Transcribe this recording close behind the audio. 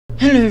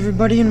Hello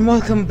everybody and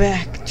welcome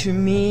back to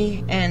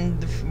me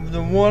and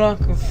the Warlock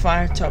of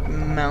Firetop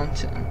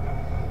mountain.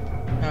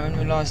 Now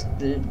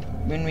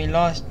when we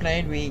last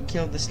played, we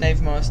killed the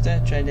slave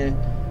master, tried to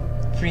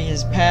free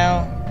his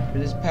pal,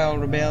 but his pal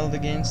rebelled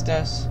against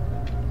us.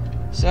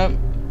 So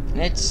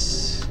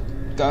let's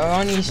go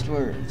on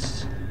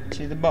eastwards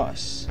to the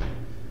boss.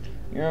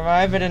 You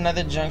arrive at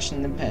another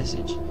junction in the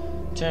passage.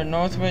 Turn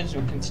northwards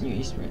or continue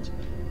eastwards.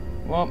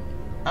 Well,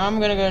 I'm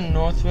gonna go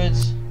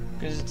northwards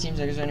because it seems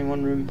like there's only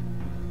one room.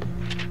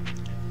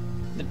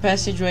 The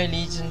passageway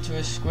leads into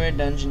a square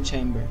dungeon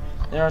chamber.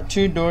 There are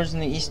 2 doors in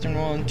the eastern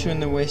wall and 2 in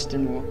the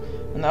western wall.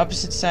 On the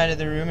opposite side of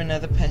the room,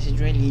 another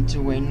passageway leads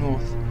away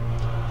north.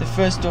 The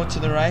first door to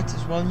the right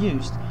is well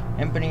used,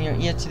 and putting your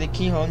ear to the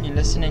keyhole, you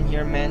listen and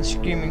hear a man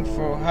screaming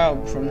for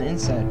help from the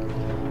inside.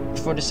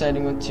 Before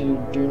deciding what to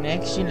do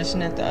next, you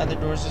listen at the other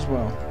doors as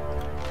well.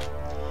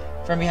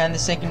 From behind the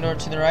second door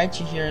to the right,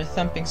 you hear a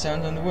thumping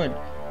sound on the wood.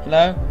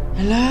 Hello?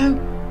 Hello?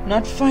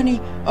 Not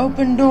funny.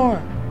 Open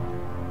door.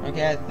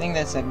 Okay, I think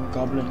that's like a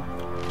goblin.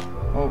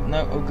 Oh,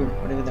 no, ogre,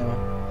 whatever they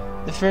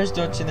are. The first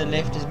door to the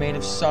left is made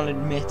of solid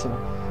metal.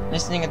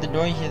 Listening at the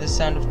door, you hear the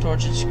sound of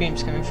tortured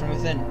screams coming from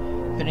within.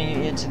 Putting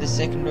your ear to the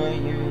second door,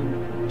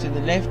 to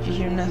the left, you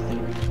hear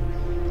nothing.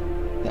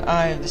 The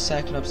eye of the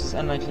Cyclops is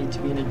unlikely to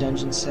be in a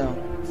dungeon cell,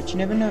 but you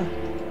never know.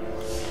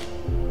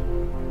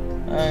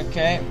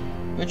 Okay,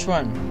 which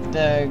one?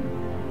 The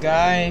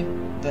guy,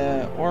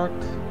 the orc,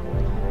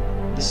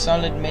 the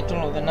solid metal,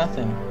 or the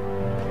nothing?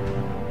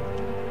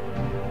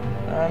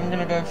 I'm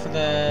gonna go for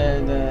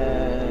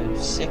the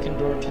second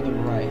door to the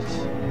right.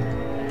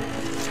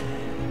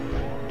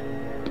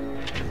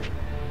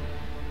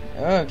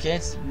 Okay,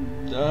 it's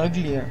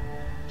uglier.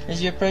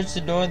 As you approach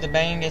the door, the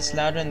banging gets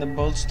louder and the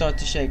bolts start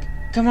to shake.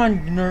 Come on,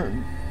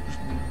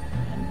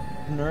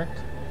 Nurk.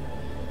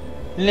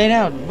 Let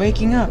out,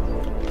 waking up.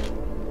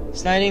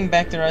 Sliding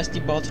back the rusty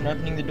bolt and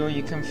opening the door,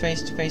 you come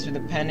face to face with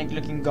a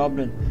panicked-looking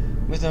goblin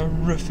with a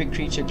horrific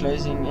creature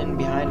closing in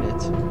behind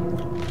it.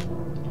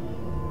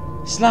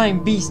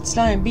 Slime beast,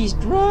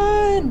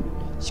 run!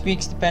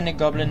 Squeaks the panicked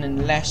goblin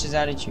and lashes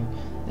out at you.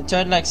 The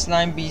toad-like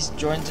slime beast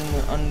joins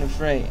on the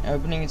fray,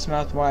 opening its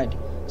mouth wide.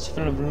 It's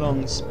full of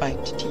long,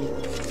 spiked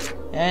teeth.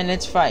 And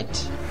let's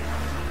fight.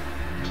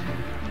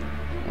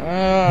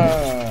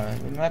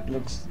 The map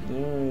looks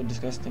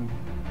disgusting.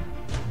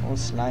 All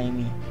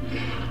slimy.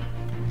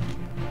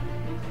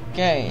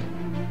 Okay.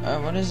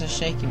 What does a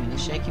shaky mean? A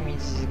shaky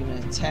means he's gonna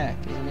attack,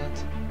 isn't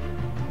it?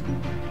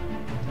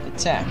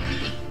 Attack.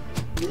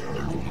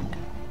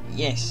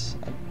 Yes,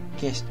 I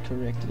guessed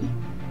correctly.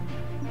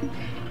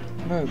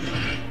 Move.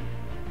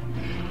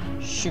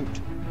 Shoot.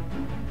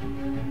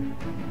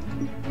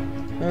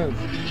 Move.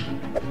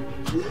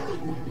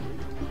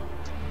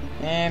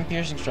 And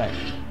piercing strike.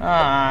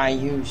 Ah,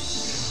 you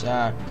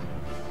suck.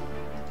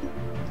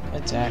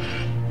 Attack.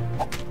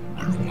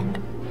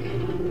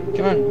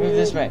 Come on, move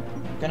this way.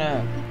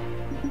 Gonna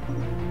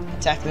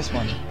attack this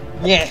one.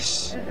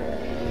 Yes!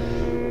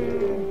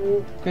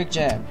 Quick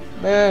jab.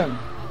 Boom.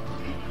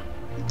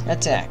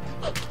 Attack.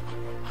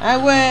 I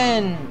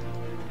win!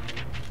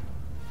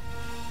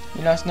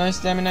 You lost no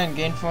stamina and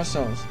gained 4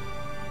 souls.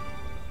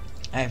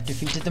 I have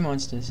defeated the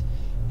monsters.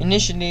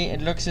 Initially,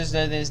 it looks as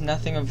though there is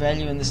nothing of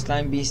value in the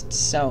slime beast's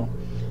cell.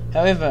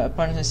 However,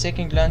 upon a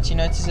second glance, you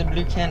notice a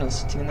blue candle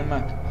sitting in the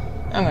muck.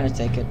 I'm gonna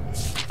take it.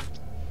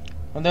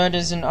 Although it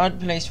is an odd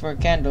place for a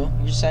candle,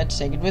 you decide to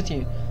take it with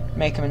you.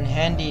 Make them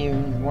handy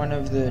in one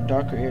of the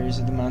darker areas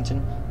of the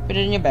mountain, put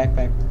it in your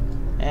backpack,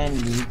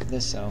 and leave the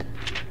cell.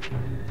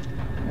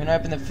 I'm gonna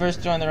open the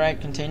first door on the right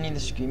containing the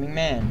screaming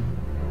man.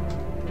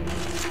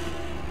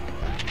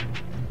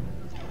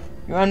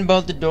 You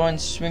unbolt the door and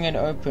swing it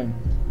open.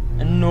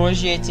 A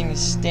nauseating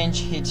stench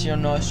hits your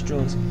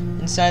nostrils.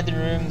 Inside the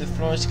room, the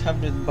floor is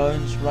covered with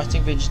bones,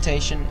 rotting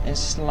vegetation, and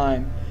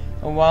slime.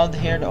 A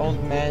wild-haired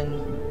old man,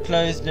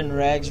 clothed in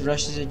rags,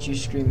 rushes at you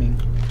screaming.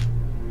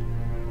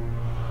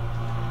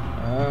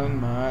 Oh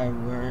my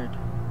word.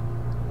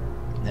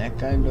 That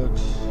guy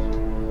looks...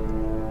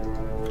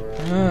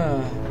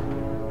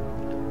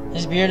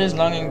 His beard is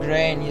long and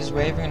grey and he is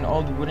waving an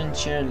old wooden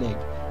chair leg.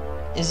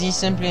 Is he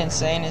simply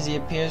insane as he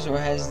appears, or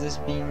has this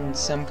been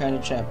some kind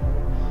of trap?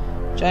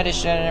 Try to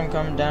shout at him,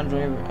 calm down,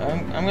 driver.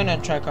 I'm gonna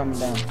try calming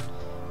down.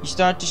 You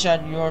start to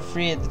shout "You're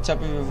free" at the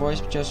top of your voice,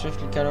 but you're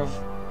swiftly cut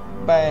off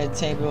by a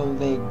table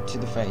leg to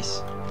the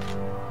face.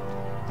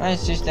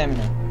 Minus 2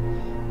 stamina.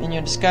 In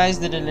your disguise,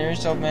 the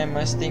delirious old man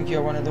must think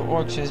you're one of the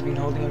orcs who has been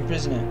holding him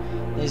prisoner.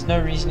 There is no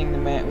reasoning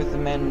with the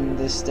man in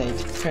this state.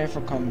 Prepare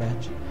for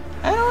combat.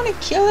 I don't want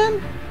to kill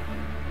him!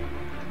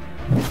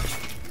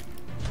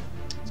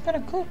 He's got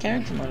a cool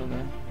character model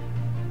though.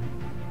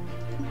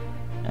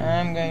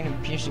 I'm going to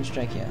piercing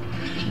strike here.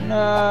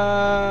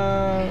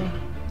 No!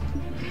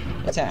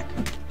 Attack.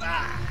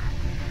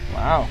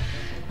 Wow.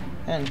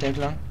 That didn't take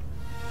long.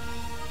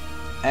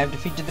 I have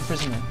defeated the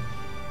prisoner.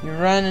 You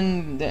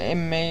run the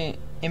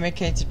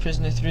emaciated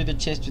prisoner through the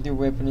chest with your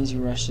weapon as he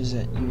rushes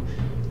at you.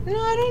 No,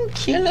 I didn't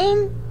kill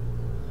him.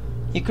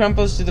 He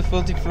crumples to the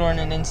filthy floor in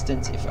an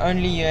instant. If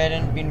only you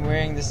hadn't been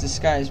wearing this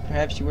disguise,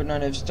 perhaps you would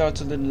not have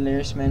startled the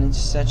delirious man into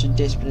such a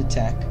desperate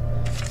attack.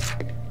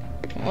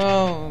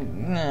 Well,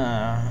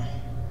 nah.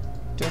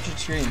 Tortured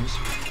screams.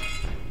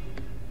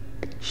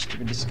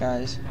 Stupid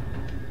disguise.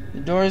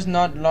 The door is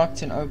not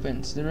locked and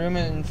opens. The room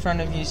in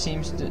front of you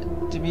seems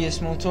to be a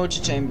small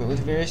torture chamber with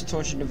various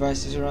torture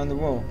devices around the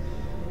wall.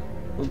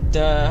 Well,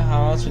 duh,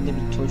 how else would there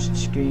be tortured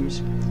screams?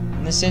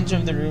 In the center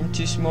of the room,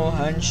 two small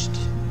hunched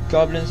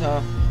goblins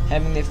are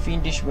having their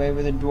fiendish way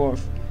with a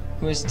dwarf,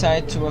 who is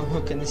tied to a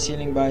hook in the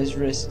ceiling by his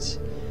wrists.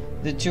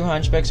 The two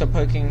hunchbacks are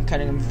poking and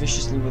cutting him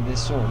viciously with their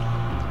sword.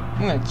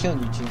 I'm gonna kill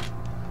you two.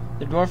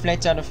 The dwarf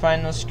lets out a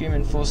final scream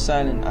and falls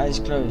silent, eyes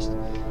closed.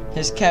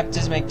 His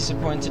captors make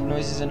disappointed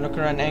noises and look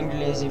around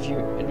angrily as if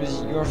it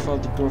was your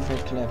fault the dwarf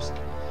had collapsed.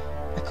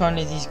 I can't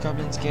let these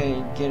goblins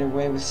get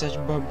away with such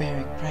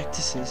barbaric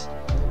practices.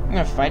 I'm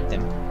gonna fight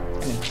them. I'm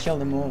gonna kill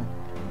them all.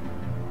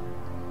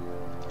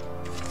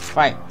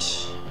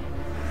 Fight.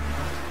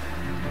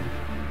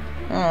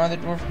 Oh, the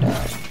dwarf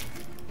died.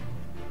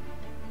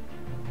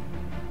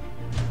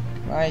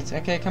 Right,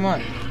 okay, come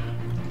on.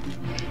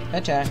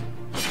 Attack.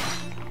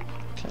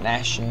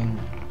 Clashing.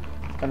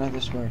 I forgot how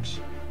this works.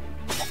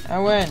 I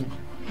win.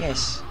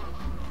 Yes.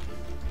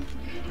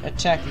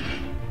 Attack.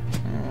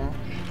 Oh.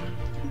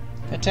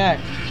 Attack.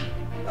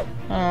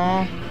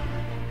 Oh.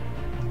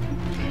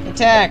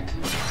 Attack.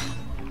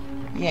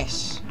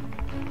 Yes.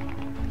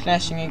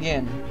 Clashing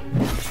again.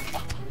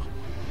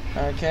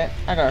 Okay,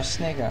 I got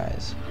snake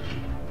eyes.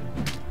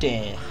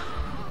 Death.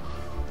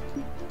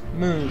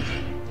 Move.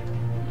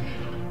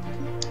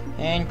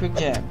 And quick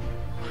jab.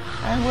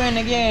 I win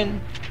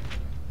again.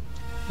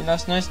 You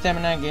lost no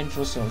stamina and gained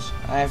 4 souls.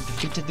 I have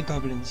defeated the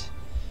goblins.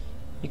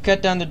 You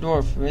cut down the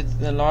dwarf. With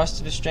the last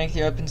of his strength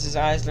he opens his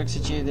eyes, looks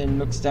at you, then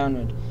looks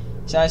downward.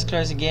 His eyes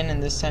close again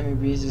and this time he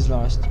breathes his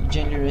last. You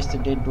gently rest the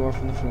dead dwarf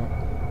on the floor.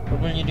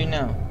 What will you do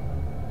now?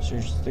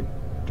 Search the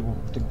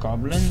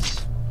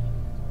goblins?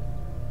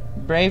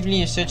 Bravely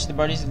you search the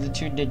bodies of the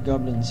 2 dead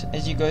goblins.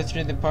 As you go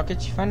through the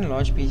pockets you find a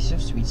large piece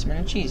of sweet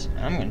smelling cheese.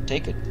 I'm gonna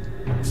take it.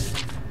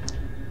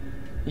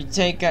 You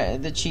take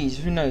the cheese.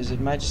 Who knows, it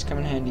might just come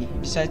in handy.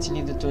 You decide to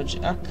leave the torch.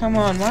 Oh, come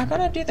on, why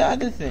can't I do the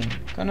other thing?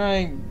 Can't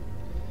I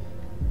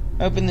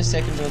open the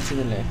second door to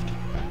the left?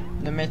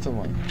 The metal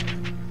one.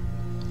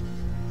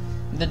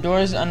 The door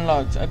is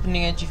unlocked.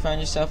 Opening it, you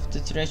find yourself at the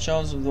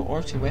thresholds of the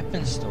orc's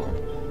weapons store.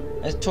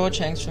 A torch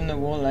hangs from the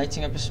wall,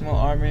 lighting up a small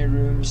armory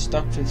room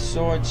stocked with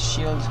swords,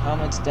 shields,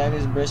 helmets,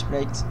 daggers,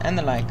 breastplates, and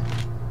the like.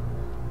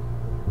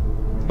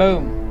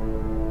 Boom!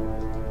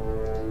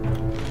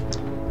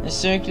 A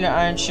circular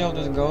iron shield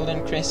with a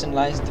golden crescent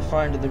lies at the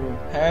far end of the room.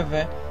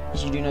 However,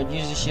 if you do not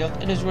use the shield,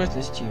 it is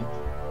worthless to you.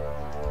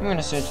 I'm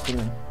gonna search the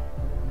room.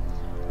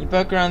 You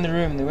poke around the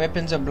room. The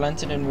weapons are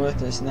blunted and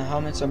worthless, and the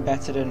helmets are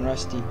battered and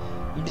rusty.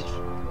 You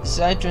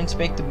decide to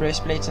inspect the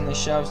breastplates on the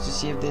shelves to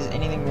see if there's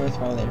anything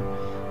worthwhile there.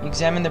 You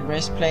examine the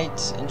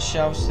breastplates and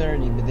shelves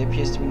thoroughly, but there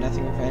appears to be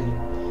nothing of value.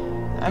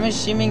 I'm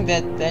assuming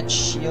that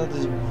shield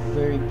is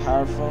very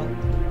powerful,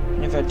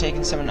 and if I'd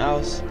taken someone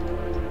else,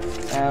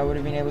 I would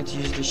have been able to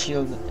use the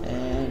shield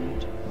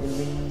and would have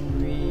been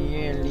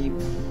really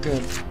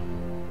good.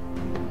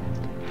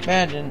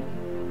 Bad.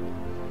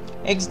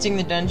 Exiting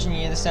the dungeon,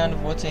 you hear the sound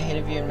of water ahead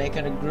of you and make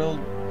out a grilled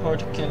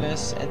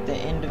portcullis at the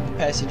end of the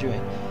passageway.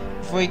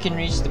 Before you can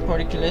reach the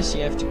portcullis,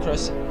 you have to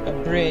cross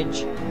a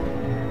bridge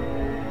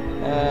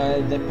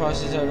that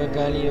passes over a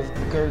gully of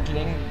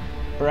gurgling,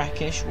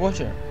 brackish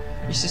water.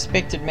 You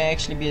suspect it may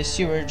actually be a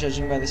sewer,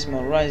 judging by the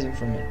smell rising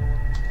from it.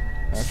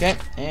 Okay,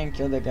 and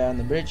kill that guy on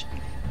the bridge.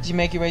 As you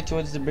make your way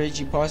towards the bridge,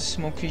 you pass a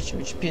small creature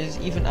which appears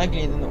even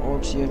uglier than the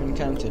orcs you have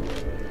encountered.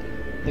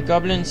 The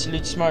goblin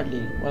salutes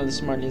smartly, well as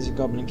smartly as a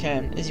goblin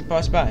can, as you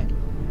pass by.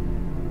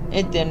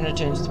 It then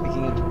returns to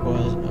picking at the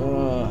balls.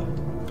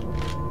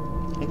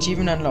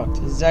 Achievement unlocked.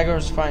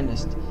 Zagor's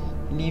finest.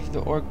 Leave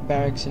the orc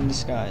barracks in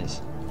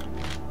disguise.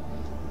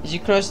 As you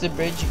cross the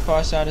bridge, you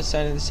pass out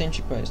outside of the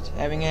sentry post.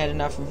 Having had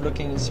enough of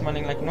looking and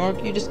smelling like an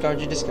orc, you discard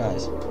your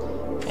disguise.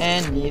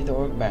 And leave the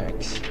orc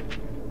barracks.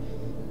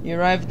 You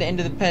arrive at the end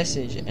of the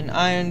passage. An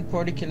iron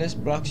portcullis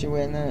blocks your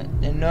way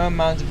and no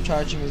amount of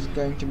charging is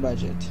going to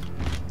budge it.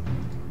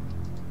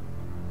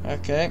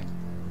 Okay,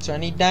 so I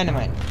need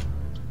dynamite.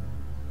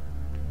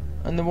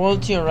 On the wall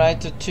to your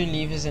right are 2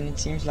 levers, and it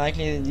seems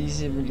likely that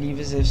these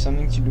levers have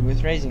something to do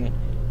with raising it.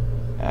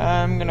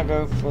 I'm gonna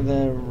go for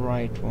the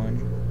right one.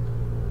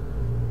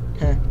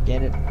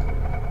 Get it?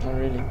 Not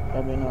really,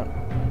 probably not.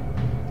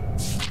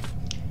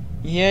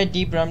 You hear a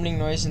deep rumbling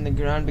noise and the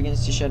ground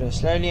begins to shudder.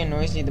 Slowly and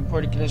noisily the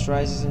portcullis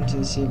rises into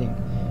the ceiling.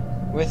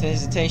 With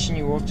hesitation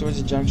you walk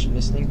towards the junction,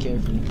 listening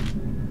carefully.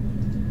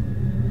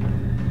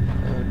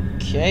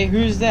 Okay,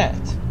 who's that?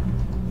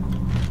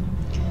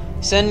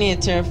 Suddenly a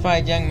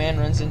terrified young man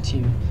runs into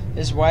you.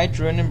 His white,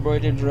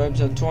 ruin-embroidered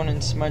robes are torn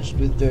and smudged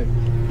with dirt.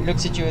 He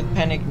looks at you with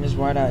panic in his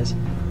wide eyes.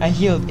 I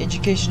healed.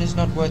 Education is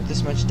not worth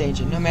this much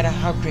danger, no matter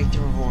how great the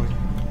reward.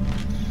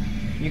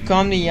 You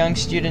calm the young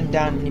student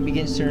down and he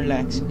begins to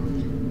relax.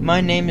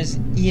 My name is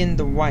Ian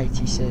the White,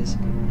 he says.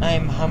 I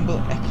am a humble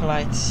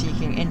acolyte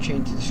seeking entry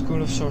into the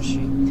School of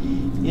Sorcery.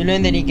 You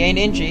learn that he gained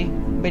entry,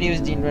 but he was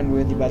deemed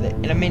unworthy by the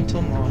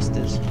Elemental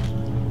Masters.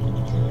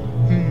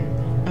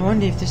 I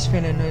wonder if this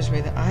fellow knows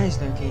where the eye is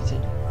located.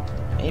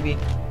 Maybe.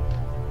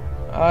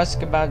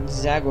 Ask about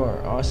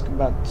Zagor, ask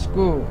about the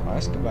school,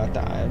 ask about the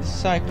Eye of the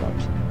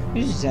Cyclops.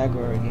 Who's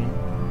Zagor again?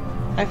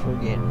 I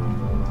forget.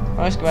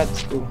 Ask about the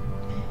school.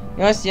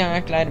 You ask the young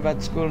acolyte about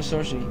the School of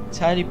Sorcery. It's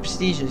highly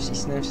prestigious, he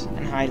sniffs,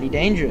 and highly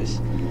dangerous.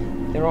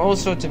 There are all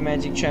sorts of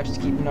magic traps to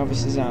keep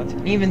novices out,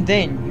 and even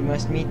then, you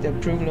must meet the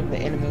approval of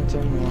the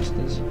Elemental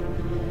Masters.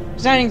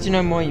 Desiring to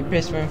know more, you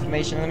press for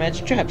information on the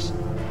magic traps.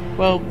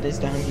 Well, there's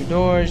the hungry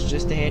doors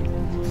just ahead,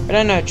 but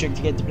I know a trick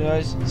to get to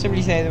those.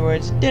 Simply say the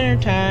words, dinner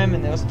time,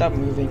 and they'll stop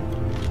moving.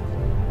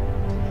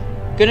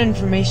 Good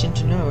information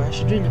to know. I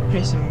should really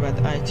press him about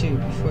the eye too,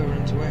 before he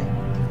runs away.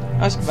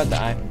 Ask about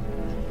the eye.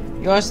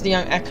 You ask the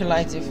young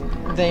acolyte if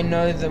they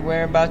know the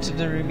whereabouts of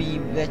the ruby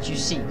that you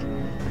seek.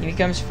 He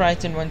becomes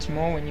frightened once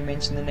more when you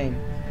mention the name.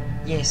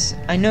 Yes,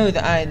 I know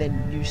the eye that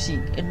you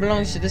seek. It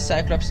belongs to the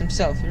Cyclops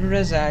himself, who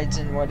resides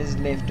in what is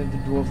left of the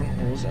dwarven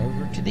halls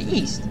over to the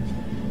east.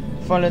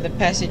 Follow the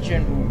passage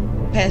and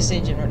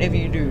whatever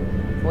you do,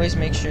 always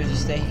make sure you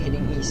stay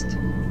heading east.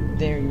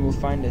 There you will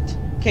find it.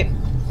 Okay,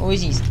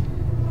 always east.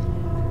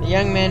 The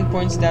young man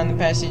points down the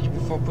passage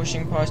before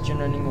pushing past you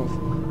and running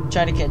off.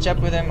 Try to catch up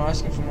with him,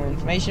 asking for more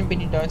information, but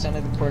he darts under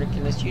the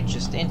portcullis you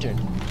just entered.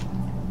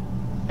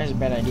 That's a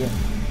bad idea.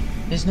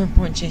 There's no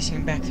point chasing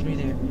him back through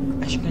there.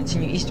 I should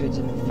continue eastwards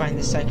and find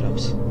the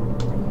Cyclops.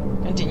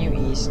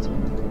 Continue east.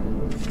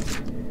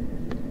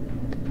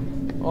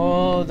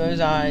 All those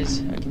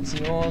eyes. I can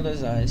see all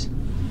those eyes.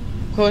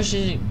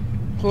 Cautiously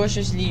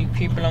you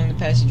creep along the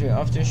passageway.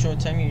 After a short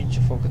time you reach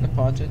a fork in the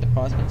path with the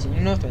path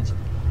continuing northwards.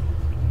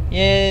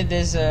 Yeah,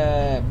 there's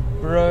a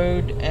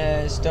broad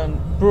stone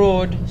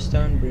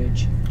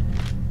bridge.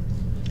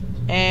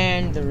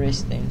 And the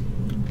rest thing.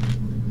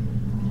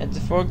 At the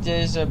fork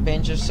there's a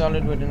bench of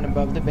solid wood, and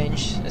above the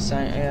bench a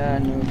sign. I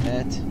know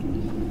that.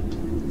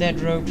 That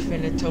robed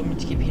fella told me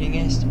to keep hitting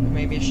east, but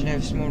maybe I should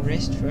have a small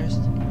rest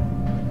first.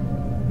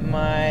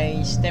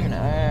 My stamina.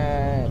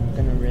 I'm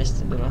gonna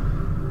rest a little.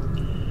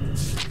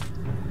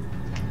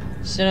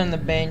 Sit on the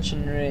bench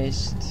and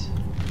rest.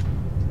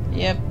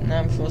 Yep, now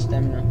I'm full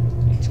stamina.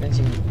 Let's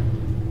continue.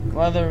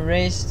 While the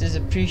rest is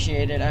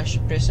appreciated, I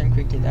should press on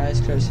quickly. The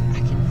eyes closed. I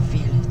can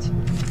feel it.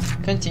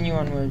 Continue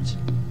onwards.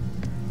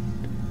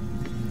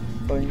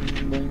 Boing,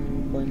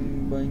 boing,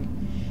 boing, boing.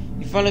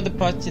 You follow the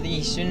path to the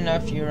east. Soon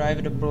enough, you arrive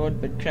at a broad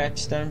but cracked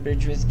stone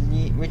bridge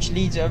which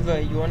leads over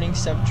a yawning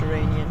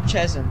subterranean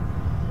chasm.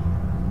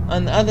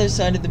 On the other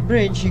side of the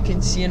bridge, you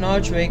can see an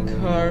archway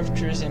carved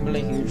to resemble a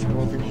huge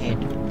dwarven head.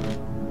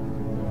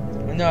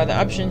 When there are other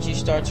options, you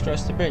start to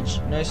cross the bridge.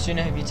 No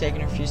sooner have you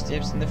taken a few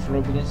steps than the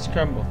floor begins to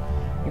crumble.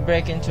 You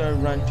break into a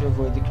run to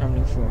avoid the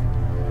crumbling floor.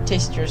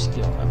 Test your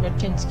skill. I've got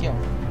 10 skill.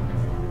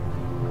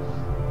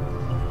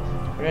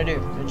 What do I do?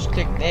 I just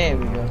click. There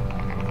we go.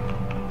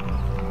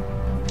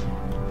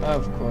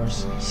 Of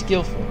course.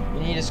 Skillful.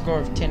 You need a score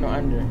of 10 or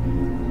under.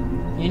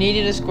 You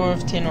needed a score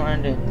of 10 or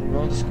under.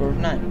 Rolled a score of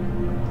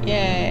 9.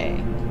 Yay!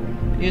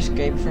 You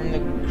escape from the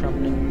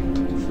crumbling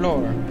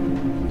floor.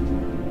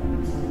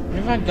 What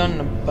if I'd gone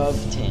above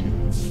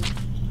 10?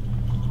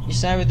 You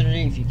sigh with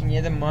relief. You can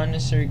hear the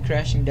monastery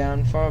crashing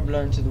down far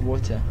below into the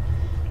water.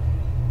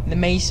 The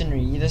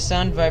masonry. The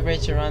sound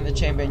vibrates around the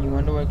chamber and you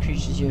wonder what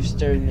creatures you have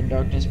stirred in the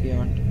darkness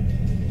beyond.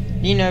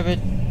 Lean over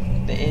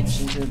the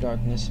edge into the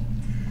darkness.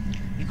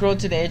 You crawl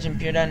to the edge and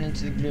peer down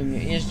into the gloom,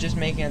 your ears just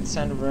making out the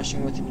sound of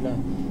rushing water below.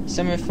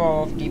 Somewhere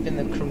far off, deep in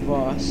the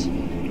crevasse,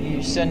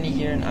 you suddenly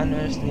hear an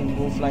unearthly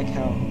wolf-like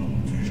howl.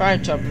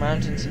 Firetop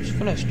Mountain seems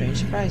full of strange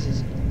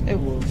surprises. There are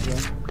wolves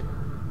here.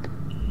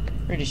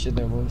 Pretty sure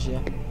there are wolves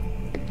here.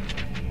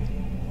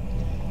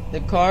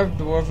 The carved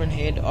dwarven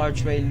head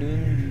archway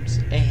looms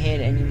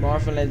ahead and you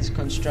marvel at its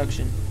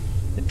construction.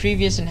 The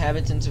previous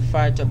inhabitants of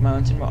Firetop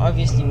Mountain were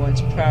obviously once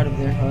proud of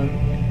their home,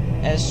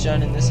 as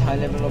shown in this high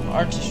level of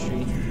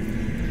artistry.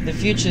 The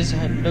features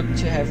looked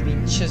to have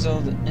been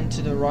chiseled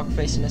into the rock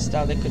face in a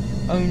style that could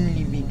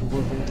only be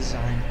dwarven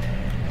design.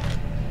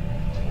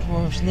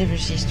 Dwarves never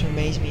cease to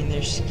amaze me in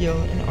their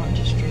skill and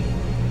artistry.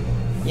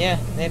 Yeah,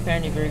 they're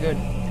apparently very good.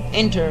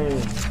 Enter!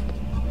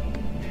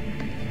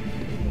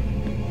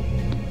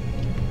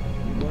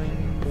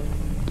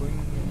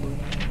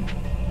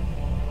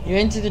 You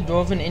enter the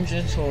dwarven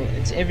entrance hall.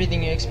 It's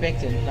everything you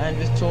expected, lined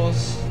with tall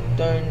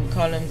stone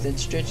columns that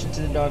stretch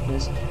into the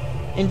darkness,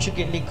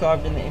 intricately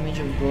carved in the image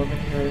of dwarven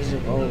heroes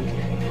of old.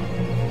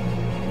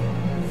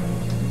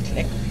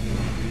 Click,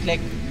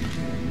 click.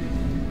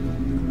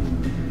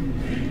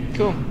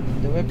 Cool,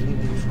 the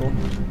weapon floor.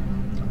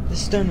 The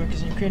stonework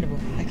is incredible.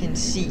 I can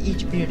see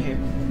each beard hair.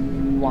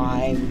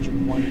 Why would you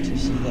want to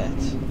see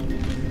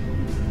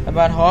that?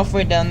 About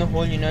halfway down the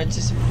hall, you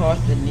notice a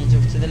path that leads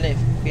off to the left,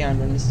 behind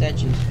one of the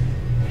statues.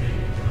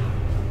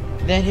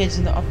 That heads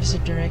in the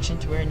opposite direction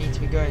to where I need to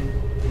be going.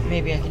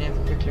 Maybe I can have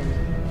a quick look.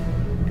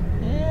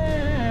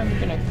 I'm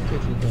gonna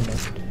quickly go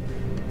left.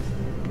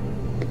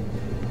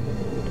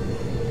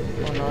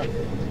 Oh not.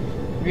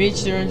 You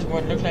reach the ruins of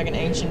what looked like an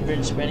ancient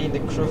bridge spanning the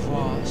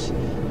crevasse,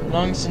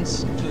 long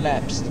since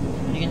collapsed.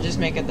 You can just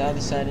make out the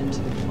other side into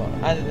the far.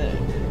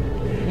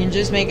 You can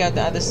just make out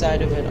the other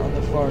side of it on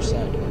the far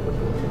side.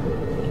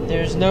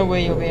 There is no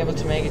way you'll be able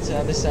to make it to the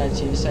other side,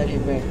 so you decide to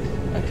head back.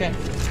 Okay.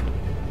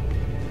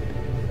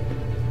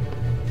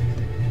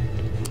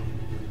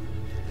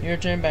 You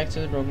return back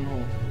to the broken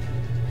hall.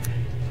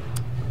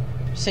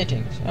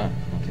 Settings. Oh,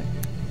 okay.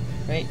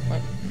 Wait,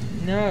 what?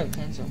 No,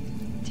 cancel.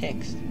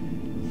 Text.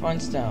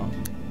 Font style.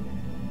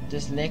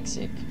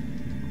 Dyslexic.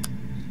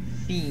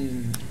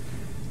 Themed.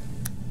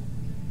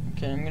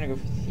 Okay, I'm gonna go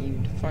for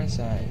themed. Font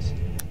size.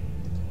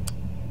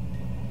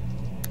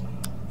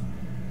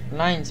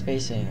 Line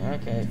spacing.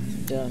 Okay,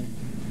 done.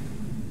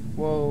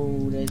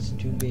 Whoa, that's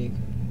too big.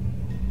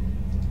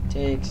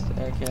 Text.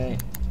 Okay.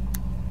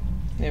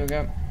 There we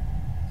go.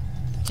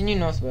 Continue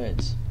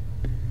northwards.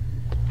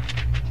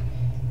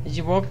 As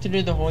you walk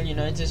through the hall, you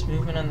notice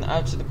movement on the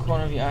outs of the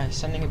corner of your eye.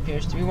 Something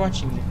appears to be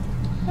watching you.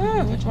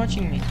 Oh, what's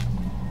watching me?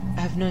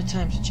 I have no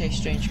time to chase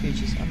strange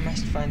creatures. I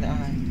must find the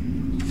eye.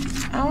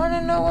 I want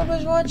to know what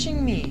was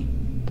watching me.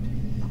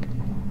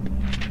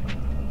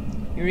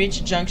 You reach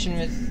a junction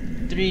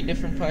with 3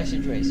 different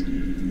passageways.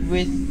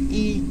 With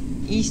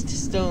east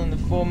still in the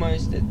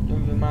foremost of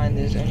your mind,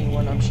 there's only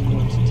one option you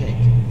want to take.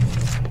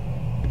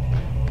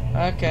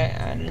 Okay,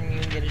 I didn't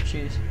even get to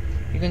choose.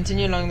 You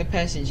continue along the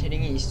passage,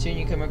 heading east. Soon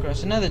you come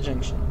across another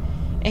junction.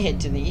 Ahead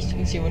to the east, you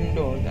can see a wooden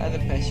door. The other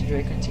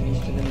passageway continues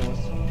to the north.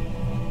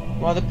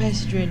 While the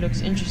passageway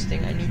looks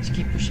interesting, I need to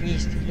keep pushing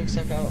east. It looks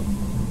like I'll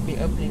be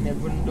opening that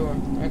wooden door.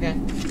 Okay.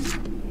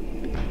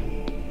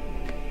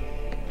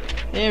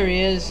 There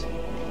he is.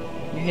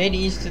 You head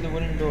east to the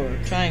wooden door.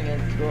 Trying it,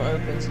 the door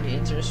opens and you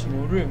enter a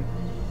small room.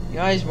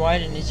 Your eyes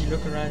widen as you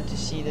look around to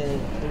see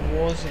that the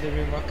walls of the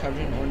room are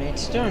covered in ornate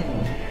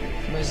stonework.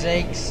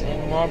 Mosaics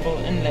and marble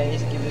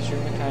inlays give this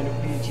room a kind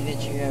of beauty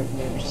that you have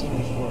never seen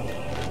before.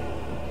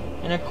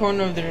 In a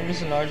corner of the room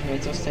is a large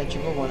metal statue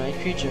of a one-eyed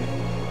creature.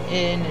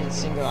 In its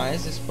single eye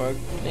is a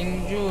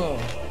sparkling jewel.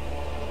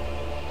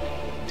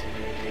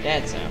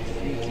 That's a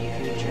freaky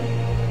creature.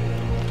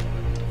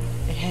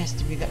 It has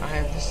to be the eye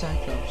of the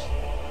Cyclops.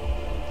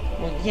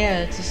 Well,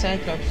 yeah, it's a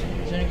Cyclops.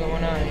 It's only got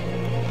one eye.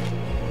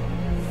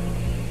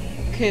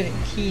 Okay,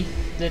 Quiche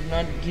did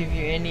not give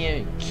you any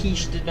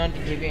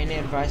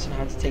advice on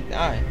how to take the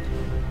eye.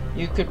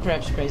 You could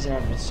perhaps praise it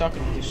out of its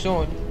socket with your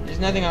sword. There's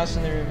nothing else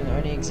in the room, and the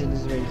only exit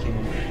is where you came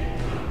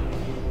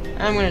in.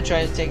 I'm gonna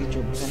try to take the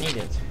jewel because I need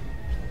it.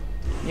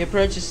 You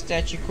approach the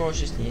statue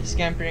cautiously.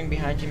 Scampering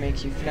behind you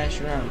makes you flash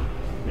around,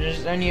 but it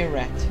is only a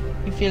rat.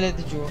 You feel at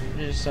the jewel,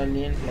 but it is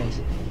suddenly in place.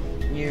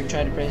 You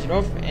try to praise it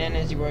off, and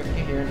as you work,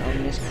 you hear an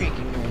ominous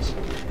creaking noise.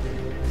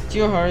 To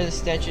your horror, the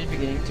statue is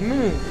beginning to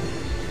move.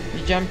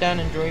 You jump down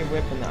and draw your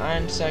weapon. The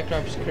iron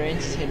Cyclops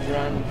cranes his head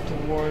round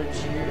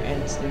towards you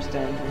and slips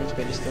down from its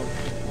pedestal.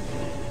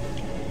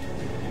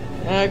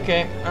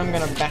 Okay, I'm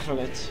gonna battle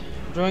it.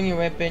 Drawing your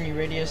weapon, you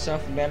ready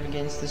yourself to battle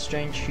against the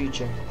strange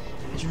creature.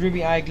 Its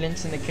ruby eye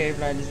glints in the cave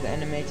light as the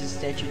animated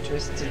statue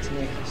twists its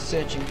neck,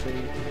 searching for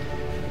you.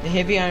 The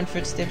heavy iron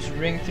footsteps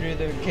ring through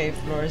the cave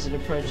floor as it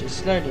approaches,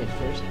 slowly at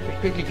first, but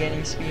quickly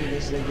gaining speed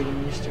as though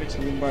getting used to its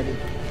new body.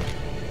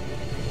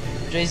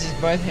 It raises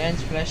both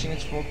hands, flashing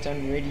its forked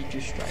tongue, ready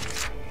to strike.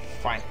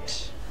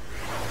 Fight.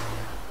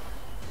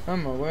 Oh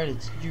my word,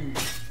 it's you.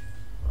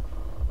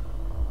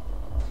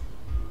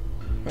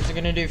 What's it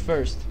gonna do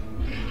first?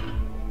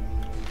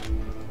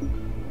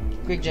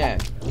 Quick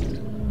jab.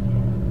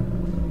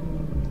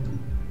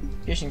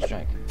 Piercing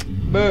strike.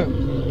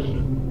 Boom.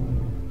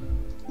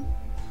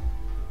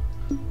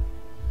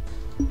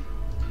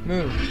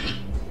 Move.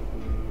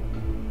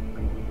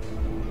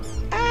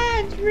 Ah,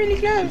 it's really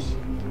close.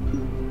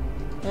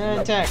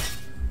 Attack.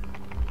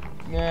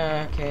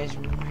 Yeah, okay, it's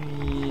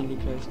really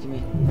close to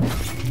me.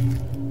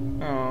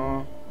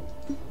 Aww.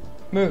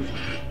 Move.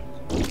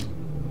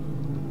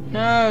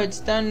 No, it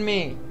stunned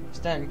me.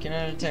 Stun,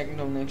 cannot attack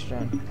until next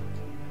round.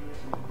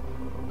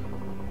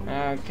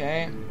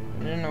 Okay.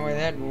 I don't know why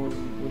that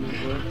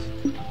wouldn't work.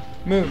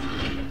 Move.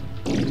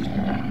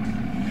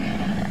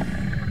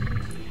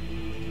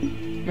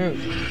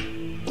 Move.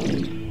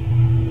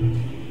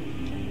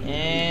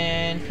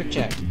 And quick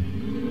check.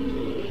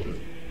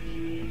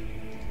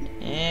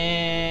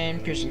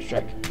 And piercing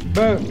strike.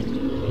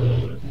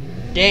 Boom.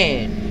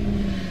 Dead.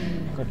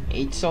 I've got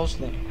 8 souls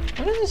left.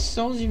 What are the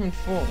souls even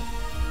for?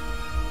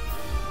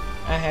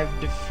 I have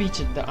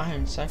defeated the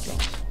Iron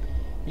Cyclops.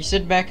 You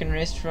sit back and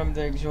rest from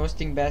the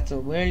exhausting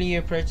battle. Wearily you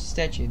approach the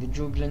statue. The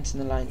jewel glints in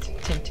the light,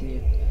 tempting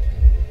you.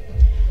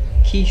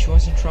 Quiche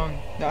wasn't wrong.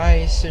 The eye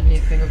is certainly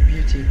a thing of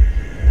beauty.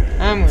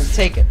 I'm gonna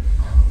take it.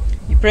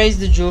 You praise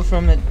the jewel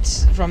from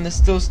the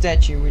still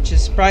statue, which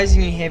is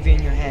surprisingly heavy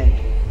in your hand.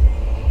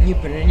 You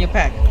put it in your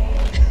pack.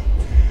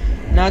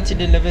 Now to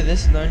deliver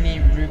this lonely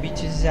ruby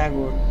to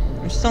Zagor.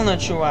 I'm still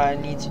not sure why I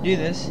need to do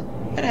this,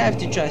 but I have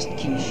to trust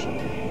Quiche.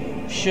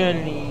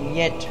 Surely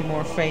yet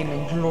more fame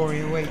and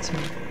glory awaits me.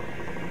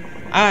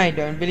 I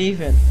don't believe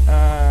it.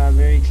 Ah,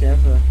 very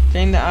clever.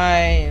 Claim the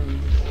eye.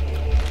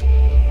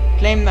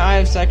 Claim the Eye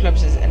of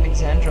Cyclops as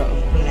Alexandra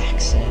of Black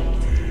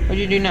Sand. What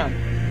do you do now?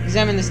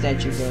 Examine the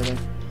statue further.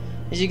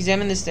 As you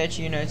examine the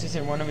statue, you notice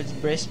that one of its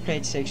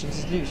breastplate sections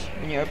is loose.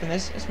 When you open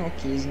this, a small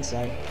key is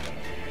inside.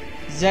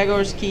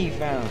 Zagor's key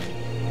found.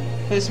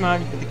 With a smile,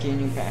 you put the key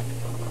in your pack.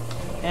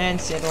 And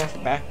set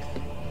off back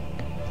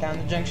down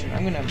the junction.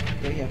 I'm gonna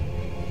go here.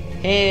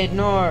 Head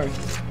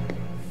north.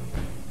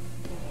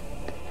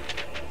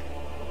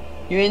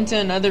 You enter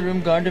another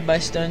room guarded by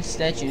stone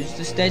statues.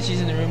 The statues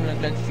in the room look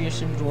like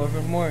fearsome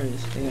dwarven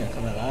warriors. They're gonna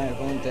come alive,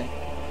 won't they?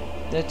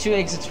 There are two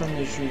exits from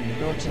this room. The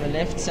door to the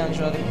left sounds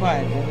rather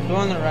quiet, while the door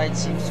on the right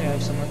seems to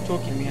have someone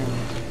talking behind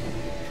it.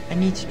 I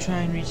need to try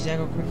and reach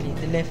Zagor quickly.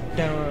 The left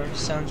door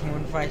sounds more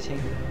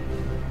inviting.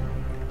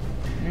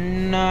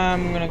 No,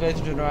 I'm gonna go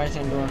through the right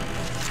hand door.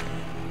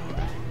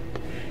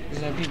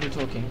 There are people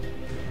talking.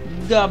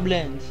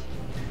 Goblins!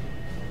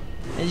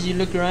 As you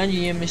look around, you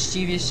hear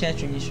mischievous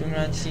chattering. You swing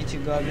around to see two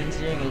goblins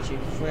staring at you.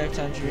 Before you have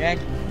time to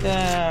react,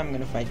 I'm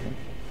gonna fight them.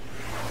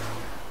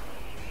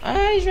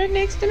 Ah, he's right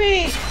next to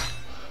me!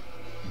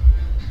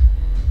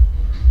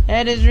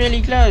 That is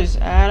really close.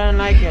 I don't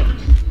like it.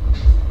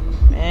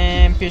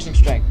 And piercing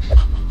strike.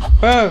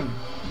 Boom!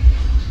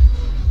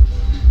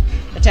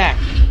 Attack!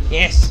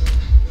 Yes!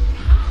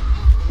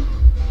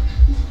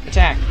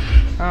 Attack!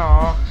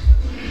 Aww.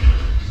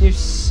 You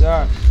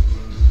suck.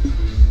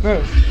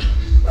 Move.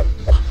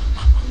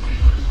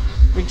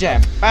 Big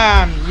jab.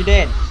 Bam! You're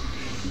dead.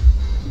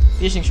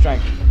 Piercing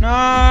strike.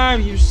 No!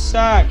 You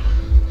suck!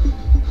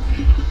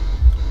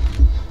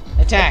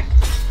 Attack!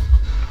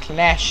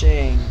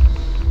 Clashing.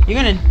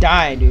 You're gonna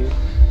die, dude.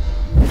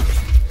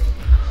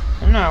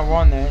 I know I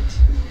won that.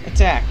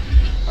 Attack.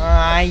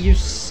 Ah, you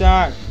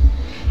suck.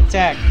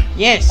 Attack.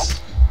 Yes!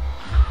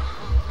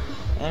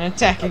 And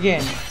attack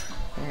again.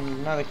 And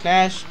another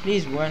clash.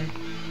 Please win.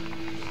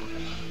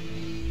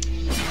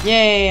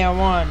 Yay, I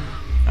won.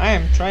 I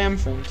am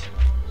triumphant.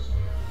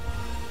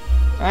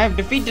 I have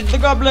defeated the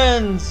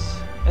goblins!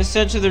 A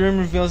search of the room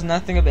reveals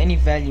nothing of any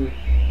value,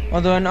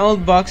 although an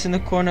old box in the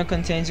corner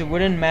contains a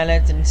wooden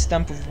mallet and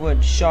stump of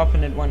wood,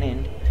 sharpened at one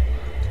end.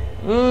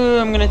 Ooh,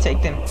 I'm gonna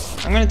take them.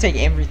 I'm gonna take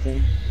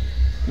everything.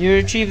 You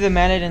retrieve the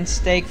mallet and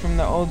stake from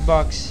the old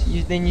box.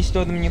 Then you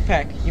store them in your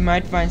pack. You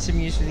might find some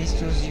use for these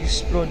tools as you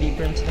explore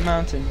deeper into the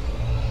mountain.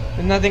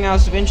 With nothing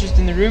else of interest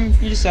in the room,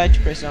 you decide to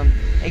press on.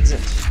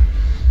 Exit.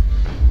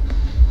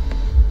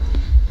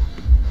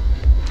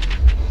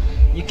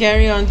 You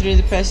carry on through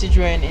the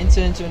passageway and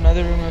enter into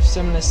another room of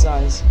similar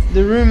size.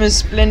 The room is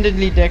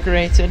splendidly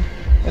decorated,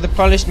 with a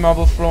polished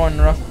marble floor and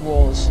rough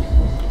walls.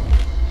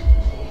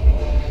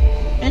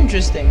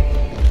 Interesting.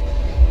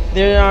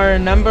 There are a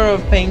number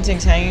of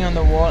paintings hanging on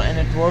the wall, and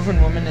a dwarven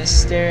woman is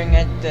staring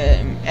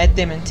at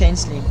them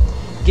intensely,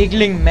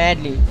 giggling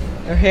madly.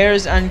 Her hair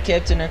is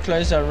unkempt and her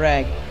clothes are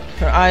ragged.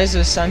 Her eyes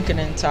are sunken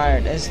and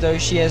tired, as though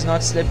she has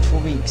not slept for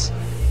weeks.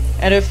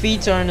 At her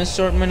feet are an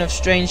assortment of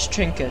strange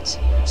trinkets.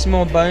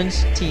 Small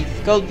bones,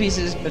 teeth, gold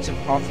pieces, bits of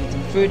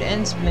half-eaten food,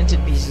 and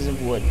splintered pieces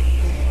of wood.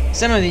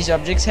 Some of these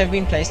objects have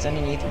been placed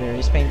underneath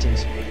various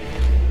paintings.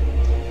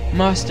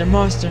 Master,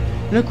 master,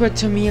 look what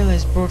Tamil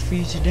has brought for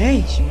you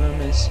today, she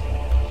murmurs.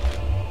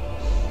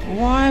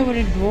 Why would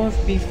a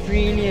dwarf be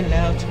freely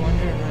allowed to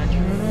wander around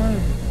here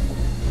alone?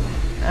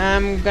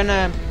 I'm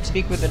gonna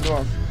speak with the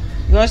dwarf.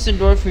 You ask the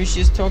dwarf who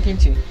she is talking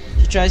to.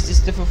 She tries to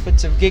stifle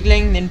fits of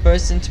giggling, then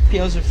bursts into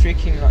peals of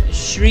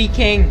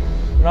shrieking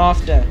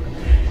laughter.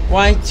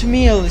 Why,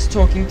 Tamil is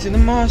talking to the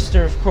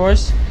master, of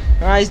course.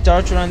 Her eyes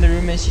dart around the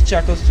room as she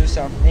chuckles to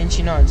herself. Then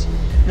she nods.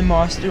 The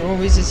master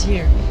always is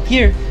here.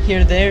 Here,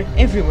 there,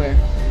 everywhere.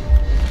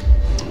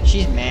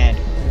 She's mad.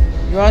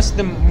 You ask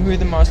them who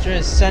the master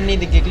is. Suddenly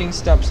the giggling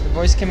stops. The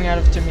voice coming out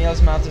of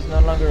Tamil's mouth is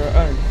no longer her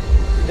own,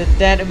 but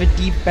that of a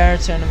deep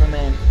baritone of a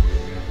man.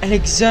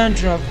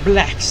 Alexandra of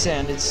Black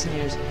Sand, it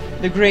sneers.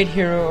 The great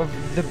hero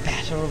of the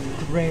Battle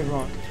of Grey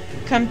Rock.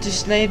 Come to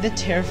slay the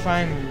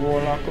terrifying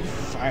Warlock of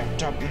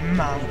Firetop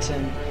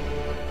Mountain.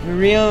 We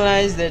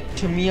realize that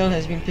Tamil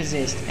has been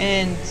possessed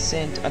and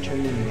sent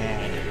utterly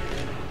mad.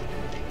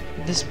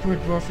 This poor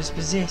dwarf is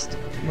possessed,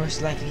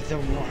 most likely the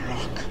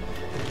Warlock.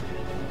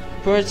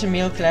 Poor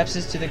Tamil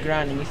collapses to the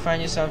ground and you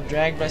find yourself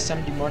dragged by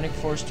some demonic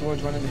force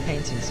towards one of the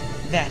paintings,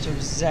 that of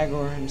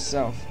Zagor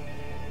himself.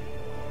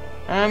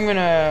 I'm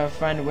gonna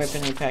find a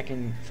weapon in your pack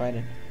and fight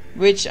it.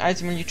 Which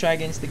item will you try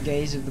against the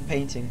gaze of the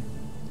painting?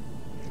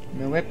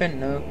 No weapon,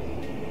 no.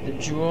 The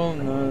jewel,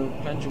 no.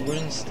 Plunge a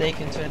wooden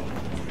stake into it.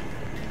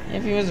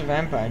 If he was a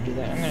vampire, I'd do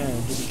that. I'm gonna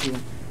do the jewel.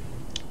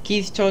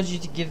 Keith told you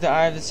to give the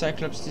Eye of the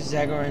Cyclops to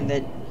Zagor and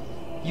that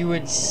you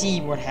would see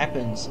what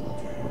happens.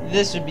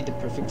 This would be the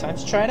perfect time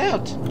to try it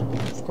out.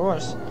 Of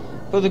course.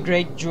 Pull the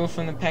great jewel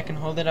from the pack and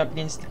hold it up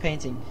against the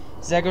painting.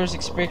 Zagor's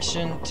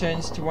expression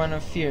turns to one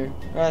of fear.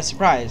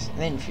 Surprise,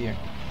 then fear.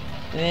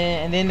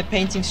 And then the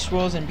painting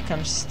swirls and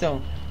becomes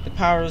still. The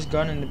power is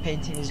gone and the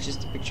painting is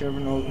just a picture of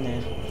an old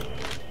man.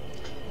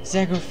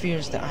 Zagor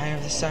fears the Eye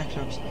of the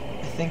Cyclops.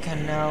 I think I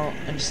now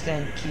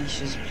understand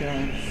Keish's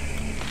plan.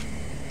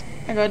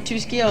 I got 2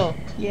 skill.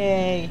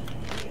 Yay.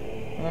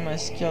 Well, my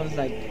skill is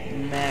like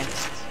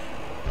maxed.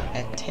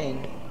 at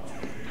 10.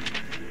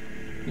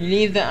 You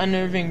leave the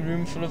unnerving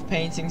room full of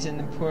paintings and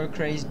the poor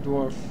crazed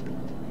dwarf.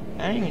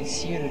 I don't even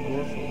see who the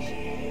dwarf is.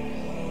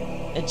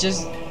 It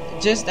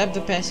just up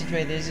the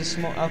passageway there's a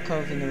small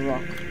alcove in the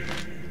rock.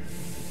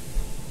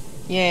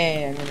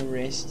 Yeah, I'm gonna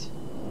rest.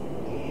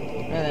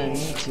 Not that I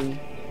need to.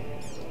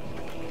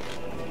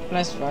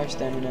 +5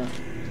 stamina.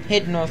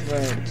 Head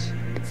northwards.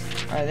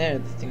 Ah, there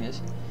the thing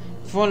is.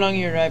 Before long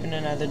you arrive in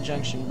another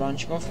junction,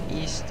 branching off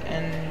east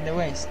and the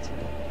west.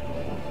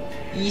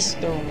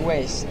 East or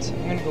west?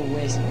 I'm gonna go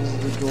west because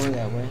there's a door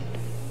that way.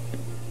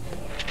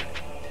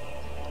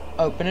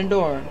 Open a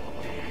door.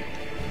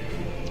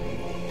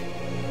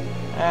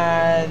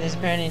 There's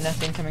apparently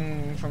nothing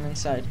coming from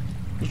inside.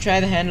 You try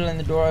the handle and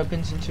the door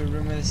opens into a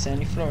room with a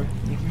sandy floor.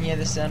 You can hear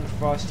the sound of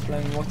fast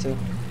flowing water.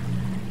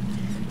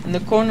 In the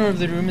corner of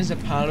the room is a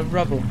pile of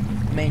rubble,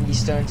 mainly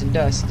stones and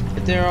dust,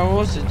 but there are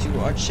also 2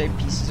 odd-shaped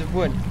pieces of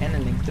wood and a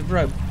length of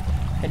rope.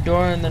 A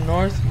door in the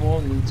north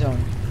wall leads on.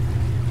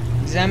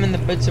 Examine the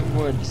bits of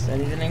wood,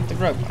 study the length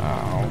of rope.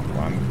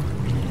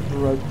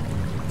 Rope.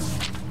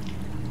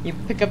 You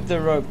pick up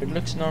the rope, it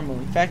looks normal.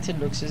 In fact, it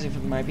looks as if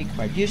it might be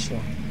quite useful.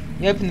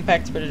 You open the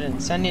pack to put it in.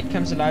 Suddenly it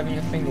comes alive in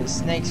your fingers,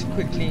 snakes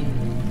quickly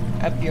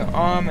up your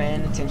arm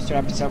and attempts to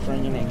wrap itself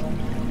around your neck.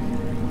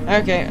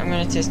 Okay, I'm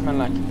gonna test my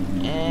luck.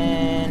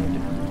 And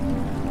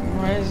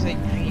why is it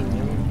green?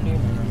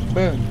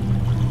 Boom.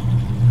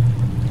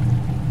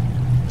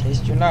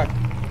 Test your luck.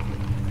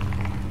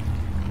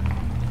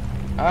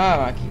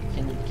 Oh, I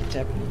can keep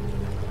tapping.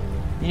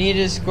 You need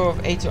a score of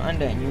 8 or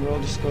under, and you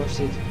rolled a score of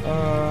 6.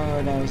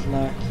 Oh, that was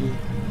lucky.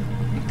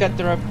 You cut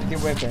the rope with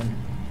your weapon.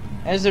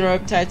 As the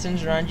rope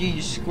tightens around you,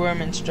 you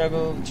squirm and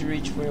struggle to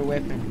reach for your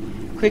weapon.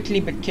 Quickly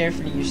but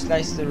carefully, you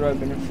slice the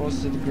rope and it falls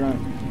to the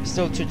ground,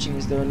 still twitching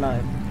as though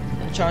alive.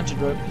 The enchanted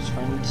rope is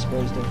finally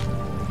disposed of.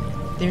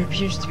 There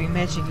appears to be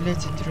magic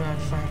littered throughout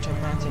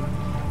Firetop Mountain.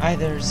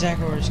 Either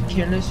Zagor is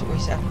careless or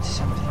he's up to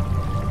something.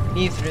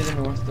 Leave through the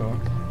north door.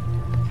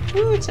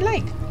 Ooh, it's a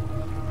lake!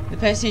 The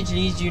passage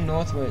leads you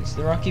northwards.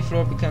 The rocky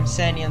floor becomes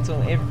sandy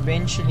until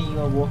eventually you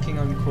are walking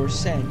on coarse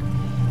sand.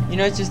 You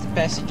notice the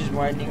passage is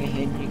widening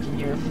ahead and you can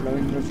hear a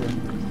flowing river.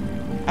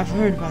 I've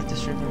heard about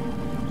this river.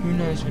 Who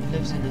knows what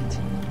lives in it?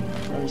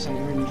 Probably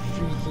something really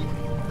freaky.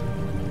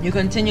 You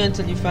continue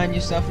until you find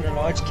yourself in a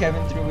large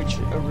cavern through which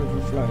a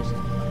river flows.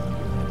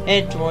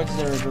 Head towards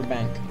the river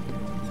bank.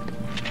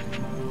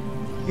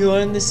 You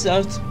are on the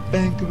south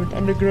bank of an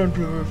underground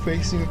river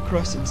facing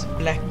across its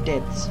black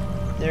depths.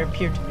 There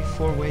appear to be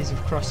 4 ways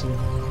of crossing.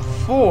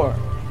 4!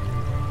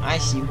 I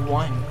see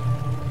 1.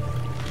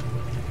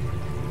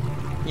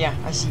 Yeah,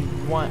 I see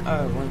 1.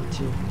 Oh, 1,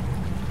 2.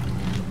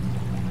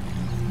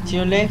 To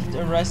your left,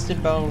 a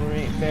rusted bell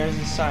bears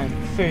a sign.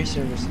 Ferry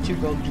service, 2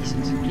 gold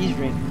pieces. Please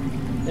ring.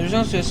 There is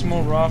also a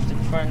small raft in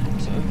front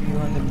of you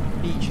on the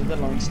beach with a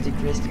long stick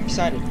resting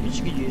beside it, which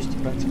you could use to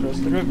boat across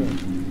the river.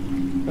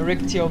 A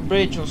rickety old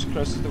bridge also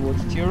crosses the water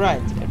to your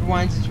right. It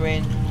winds its way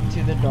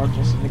into the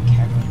darkness of the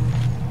cavern.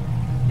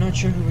 Not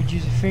sure who would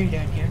use a ferry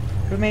down here,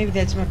 but maybe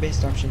that's my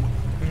best option.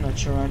 I'm not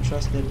sure I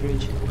trust that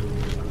bridge.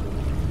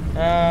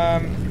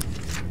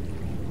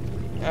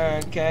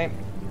 Okay.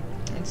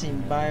 Let's see,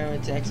 bio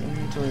attacks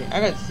inventory. I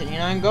got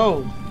 39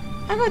 gold.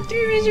 I got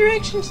 3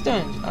 resurrection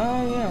stones.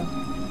 Oh yeah.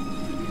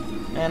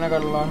 And I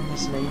got a lot of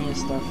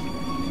miscellaneous stuff.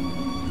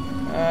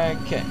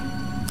 Okay.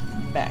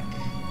 Back.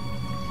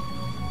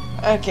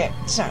 Okay,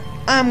 so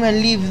I'm gonna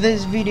leave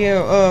this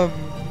video of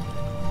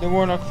the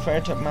Warlock of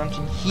Firetop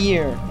Mountain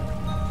here.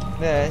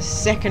 The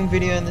second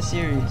video in the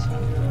series.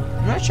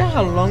 I'm not sure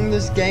how long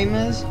this game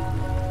is.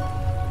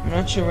 I'm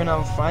not sure when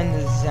I'll find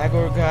the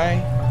Zagor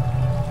guy.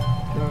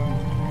 The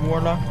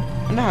Warlock.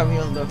 I wonder how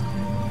he'll look.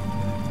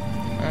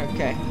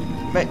 Okay.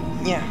 But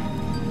yeah.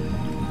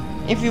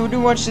 If you do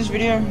watch this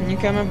video and you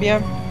come up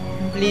here,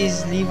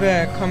 please leave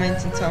a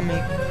comment and tell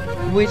me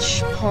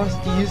which path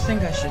do you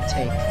think I should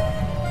take.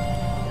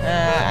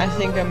 I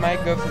think I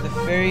might go for the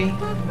ferry,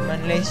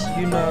 unless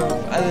you know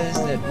of others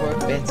that work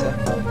better.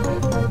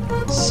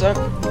 So,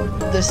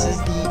 this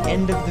is the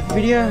end of the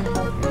video. I'm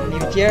gonna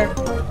leave it here.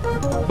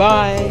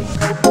 Bye!